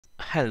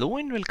Hello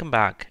and welcome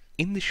back.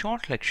 In the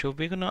short lecture,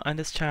 we're going to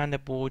understand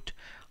about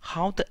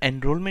how the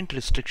enrollment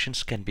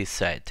restrictions can be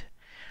set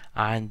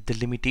and the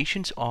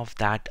limitations of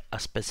that are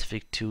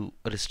specific to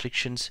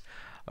restrictions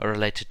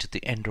related to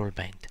the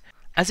enrollment.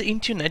 As an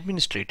Intune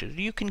administrator,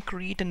 you can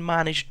create and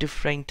manage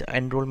different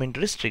enrollment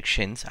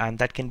restrictions, and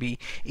that can be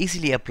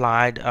easily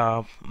applied.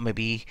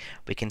 Maybe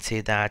we can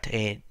say that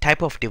a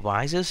type of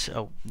devices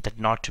that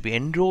not to be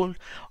enrolled,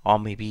 or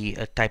maybe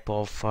a type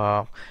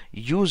of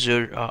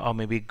user or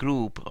maybe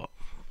group,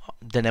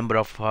 the number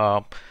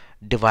of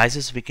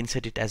devices we can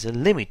set it as a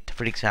limit.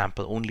 For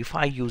example, only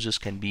 5 users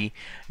can be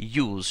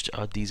used.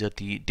 These are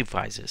the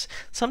devices,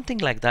 something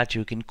like that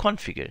you can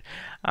configure.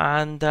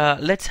 And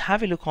let's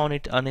have a look on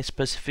it on a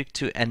specific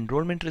to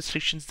enrollment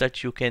restrictions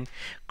that you can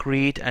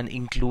create and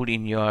include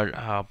in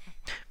your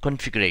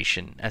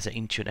configuration as an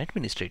Intune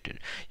administrator.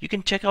 You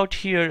can check out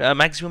here a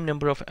maximum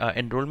number of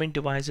enrollment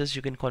devices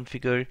you can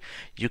configure.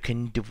 You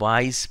can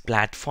devise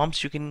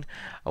platforms. You can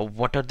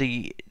what are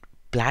the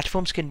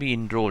platforms can be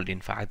enrolled. In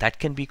fact, that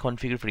can be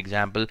configured. For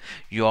example,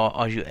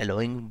 are you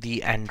allowing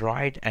the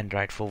Android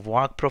for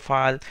work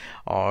profile,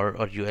 or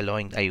are you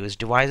allowing iOS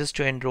devices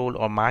to enroll,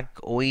 or Mac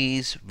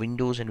OS,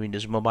 Windows and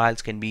Windows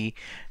mobiles can be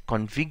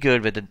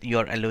configured, whether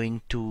you're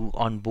allowing to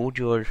onboard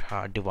your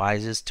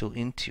devices to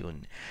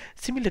Intune.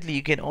 Similarly,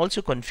 you can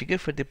also configure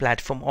for the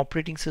platform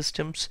operating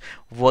systems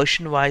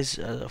version wise,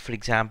 for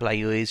example,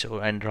 iOS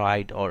or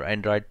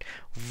Android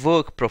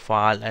work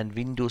profile, and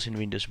Windows and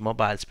Windows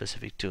mobile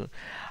specific to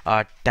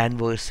 10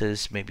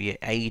 versus maybe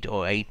 8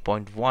 or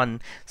 8.1,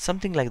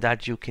 something like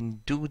that. You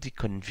can do the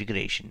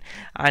configuration,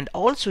 and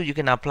also you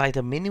can apply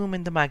the minimum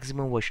and the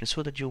maximum version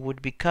so that you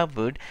would be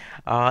covered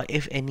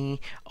if any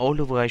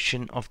older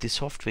version of the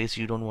software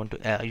you don't want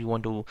to you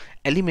want to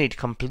eliminate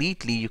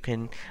completely. You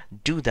can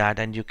do that,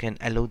 and you can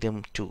allow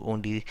them to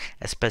only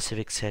a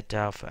specific set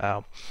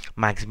of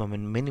maximum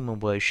and minimum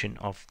version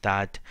of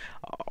that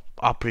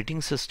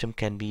operating system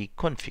can be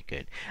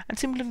configured. And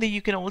similarly,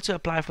 you can also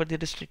apply for the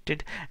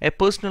restricted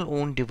personal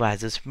owned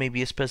devices,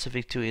 maybe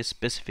specific to a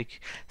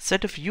specific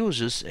set of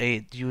users.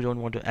 You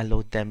don't want to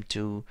allow them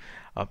to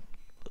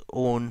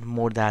own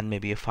more than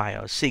maybe a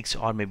 5 or 6,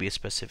 or maybe a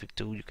specific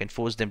to, you can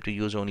force them to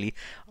use only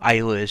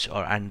iOS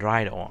or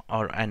Android,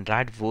 or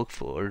Android work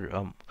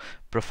for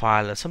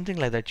profile or something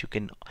like that. You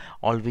can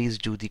always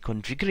do the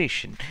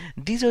configuration.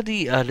 These are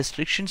the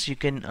restrictions. You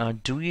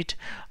can do it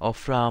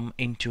from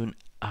Intune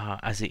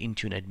as an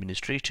Intune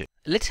administrator.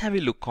 Let's have a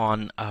look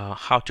on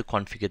how to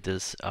configure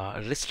this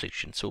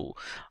restriction. So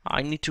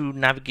I need to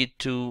navigate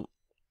to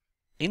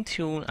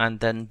Intune and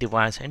then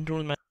device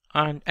enrollment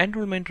and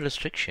enrollment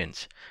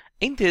restrictions.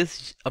 In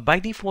this, by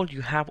default,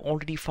 you have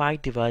already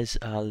 5 device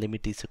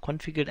limit is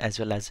configured, as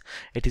well as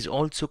it is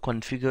also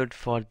configured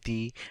for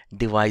the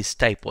device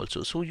type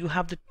also. So you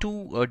have the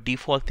two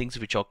default things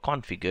which are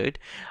configured.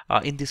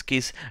 In this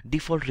case,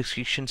 default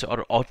restrictions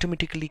are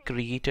automatically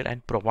created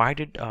and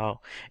provided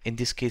in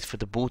this case for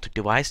the both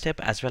device type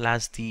as well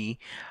as the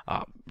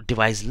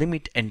device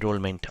limit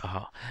enrollment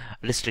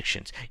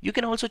restrictions. You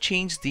can also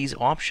change these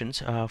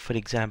options. For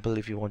example,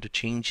 if you want to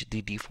change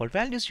the default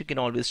values, you can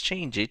always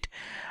change it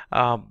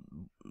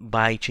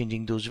by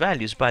changing those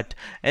values. But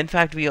in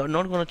fact, we are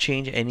not going to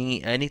change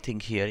anything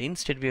here.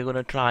 Instead, we are going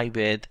to try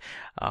with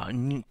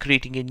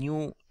creating a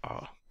new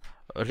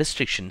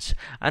restrictions,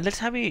 and let's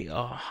have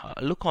a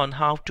look on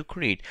how to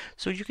create.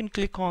 So you can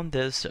click on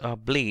this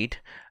blade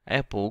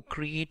apple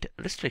create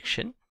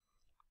restriction,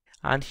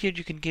 and here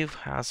you can give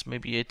as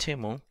maybe a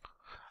demo.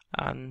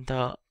 And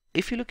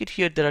if you look at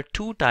here, there are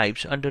 2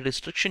 types under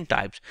restriction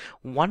types.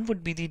 One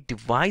would be the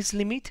device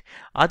limit,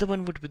 other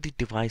one would be the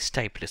device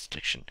type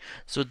restriction.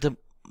 So the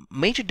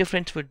major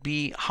difference would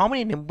be how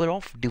many number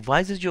of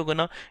devices you're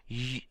gonna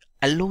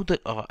allow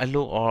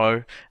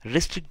or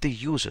restrict the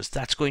users.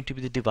 That's going to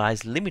be the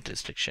device limit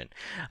restriction.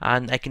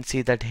 And I can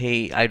say that,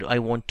 hey, I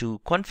want to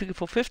configure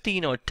for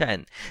 15 or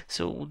 10.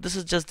 So this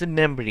is just the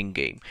numbering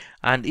game.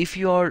 And if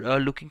you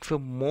are looking for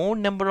more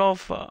number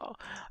of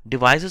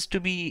devices to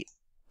be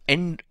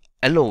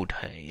allowed,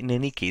 in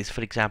any case,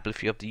 for example,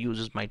 if you have the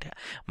users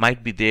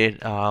might be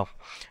there,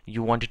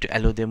 you wanted to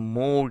allow them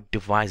more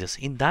devices.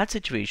 In that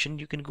situation,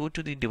 you can go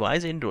to the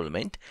device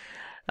enrollment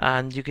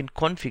and you can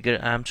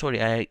configure. I'm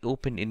sorry, I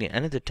opened in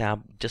another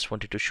tab, just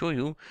wanted to show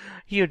you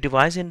here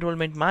device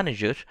enrollment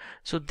manager.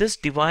 So this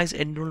device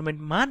enrollment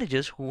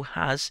manager, who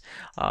has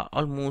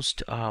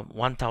almost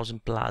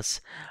 1000 plus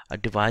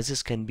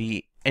devices can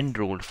be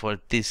enrolled for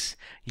this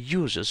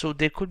user. So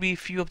there could be a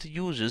few of the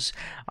users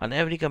on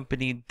every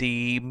company.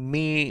 They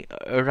may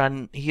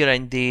run here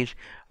and there,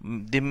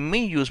 they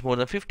may use more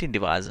than 15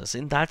 devices.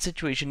 In that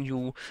situation,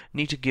 you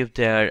need to give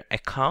their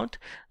account,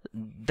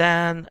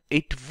 then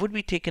it would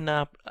be taken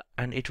up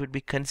and it would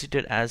be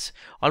considered as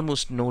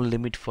almost no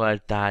limit for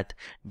that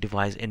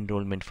device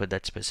enrollment for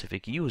that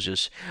specific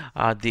users.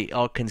 They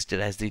are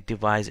considered as the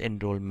device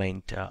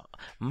enrollment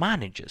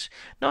managers.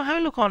 Now have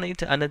a look on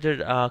it,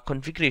 another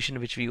configuration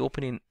which we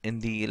open in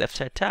the left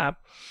side tab.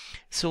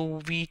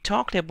 So we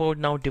talked about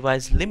now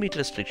device limit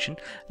restriction.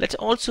 Let's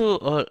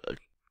also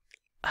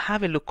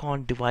have a look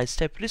on device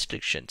type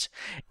restrictions.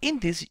 In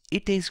this,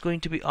 it is going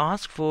to be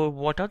asked for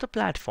what are the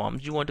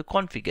platforms you want to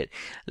configure.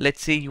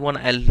 Let's say you want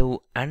to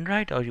allow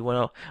Android or you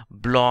want to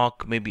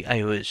block maybe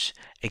iOS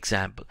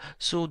example.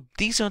 So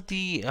these are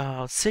the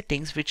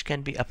settings which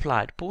can be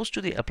applied. Post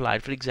to the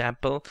applied, for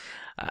example,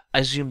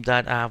 assume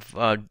that I have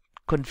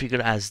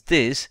configured as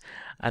this,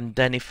 and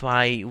then if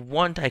I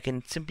want, I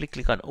can simply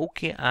click on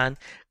OK and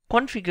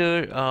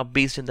configure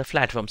based on the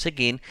platforms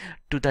again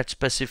to that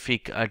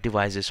specific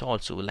devices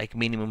also, like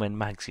minimum and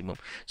maximum.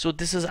 So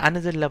this is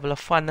another level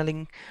of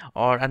funneling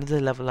or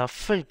another level of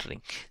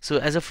filtering. So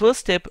as a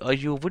first step,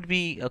 you would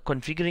be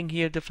configuring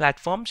here the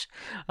platforms.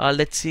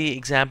 Let's say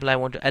example, I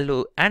want to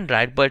allow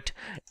Android, but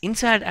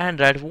inside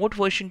Android, what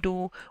version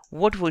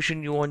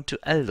you want to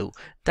allow,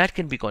 that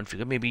can be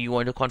configured. Maybe you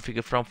want to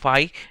configure from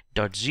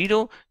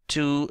 5.0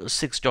 to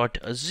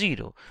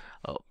 6.0.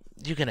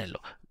 You can allow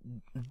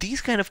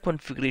these kind of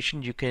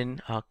configuration you can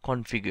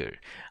configure.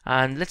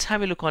 And let's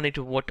have a look on it,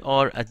 what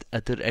are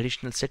other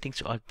additional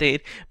settings are there,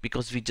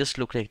 because we just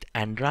looked at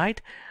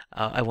Android.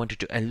 I wanted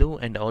to allow,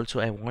 and also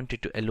I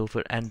wanted to allow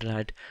for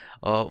Android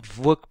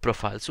work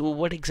profile. So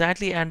what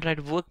exactly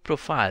Android work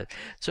profile?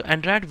 So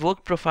Android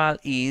work profile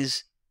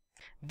is,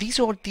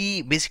 these are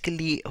the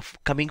basically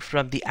coming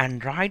from the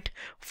Android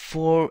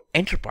for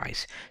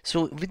enterprise.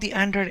 So with the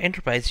Android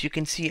enterprise, you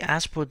can see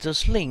as per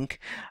this link,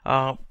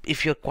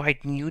 if you're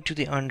quite new to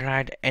the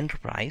Android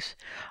enterprise,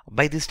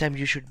 by this time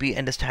you should be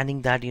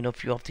understanding that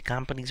few of the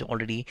companies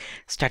already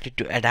started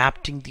to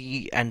adapting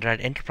the Android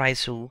enterprise,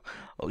 so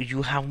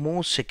you have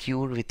more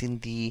secure within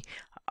the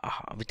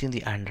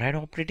Android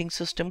operating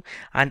system,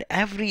 and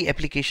every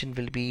application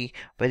will be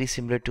very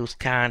similar to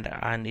scanned,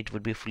 and it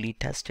would be fully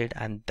tested,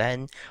 and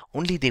then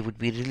only they would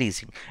be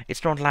releasing.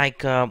 It's not like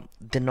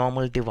the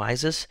normal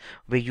devices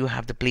where you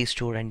have the Play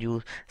Store and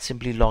you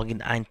simply log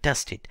in and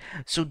test it.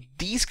 So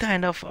these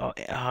kind of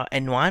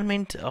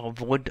environment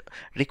would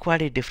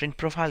require a different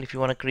profile. If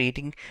you want to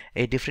creating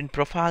a different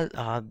profile,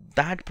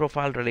 that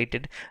profile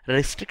related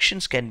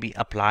restrictions can be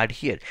applied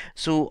here.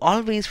 So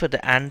always for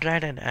the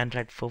Android and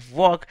Android for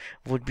work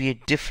would be a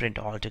different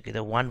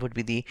altogether. One would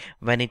be the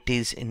when it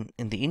is in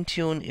the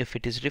Intune, if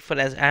it is referred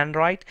as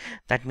Android,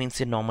 that means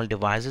the normal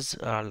devices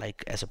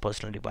like as a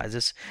personal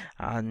devices,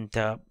 and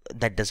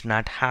that does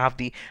not have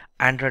the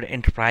Android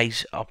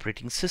enterprise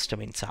operating system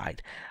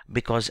inside,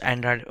 because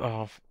Android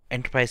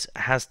enterprise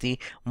has the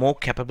more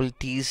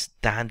capabilities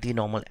than the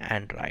normal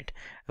Android.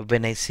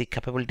 When I say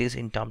capabilities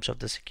in terms of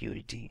the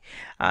security,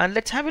 and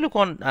let's have a look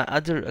on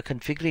other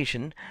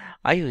configuration.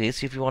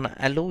 iOS, if you want to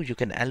allow, you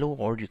can allow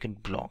or you can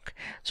block.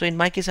 So in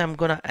my case, I'm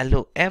gonna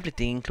allow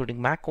everything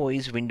including Mac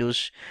OS,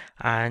 Windows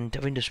and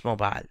Windows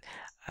Mobile.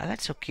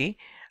 That's okay,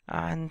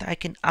 and I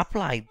can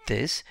apply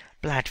this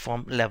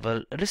platform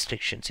level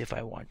restrictions if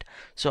I want.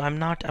 So I'm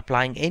not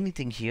applying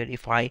anything here.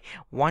 If I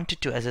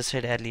wanted to, as I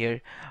said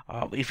earlier,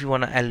 if you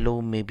want to allow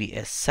maybe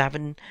a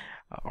 7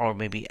 or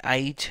maybe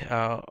 8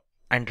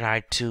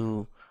 Android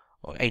to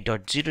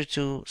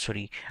 8.02,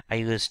 sorry,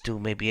 iOS to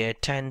maybe a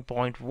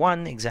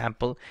 10.1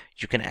 example,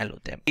 you can allow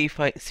them.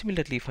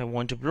 Similarly, if I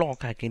want to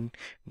block, I can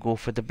go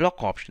for the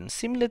block option.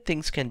 Similar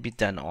things can be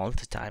done all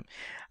the time,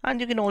 and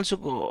you can also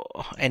go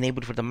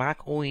enable for the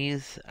Mac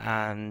OS,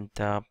 and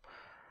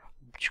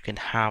you can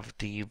have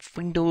the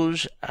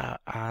Windows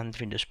and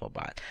Windows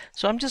Mobile.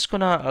 So I'm just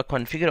gonna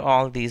configure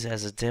all these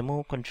as a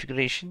demo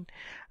configuration,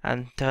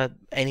 and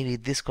anyway,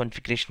 this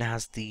configuration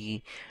has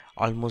the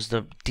almost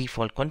the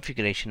default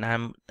configuration.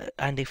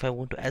 And if I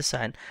want to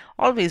assign,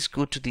 always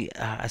go to the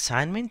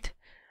assignment,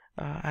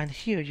 and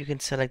here you can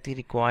select the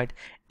required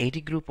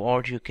AD group,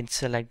 or you can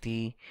select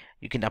you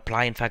can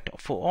apply in fact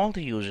for all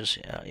the users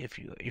if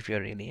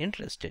you're really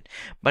interested.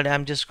 But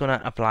I'm just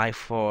gonna apply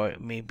for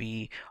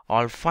maybe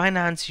all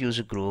finance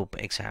user group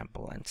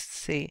example, and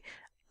say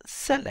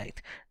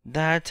select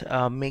that.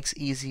 Makes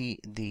easy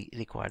the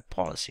required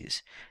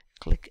policies.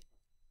 Click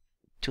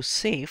to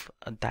save.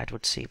 That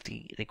would save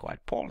the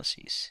required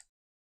policies.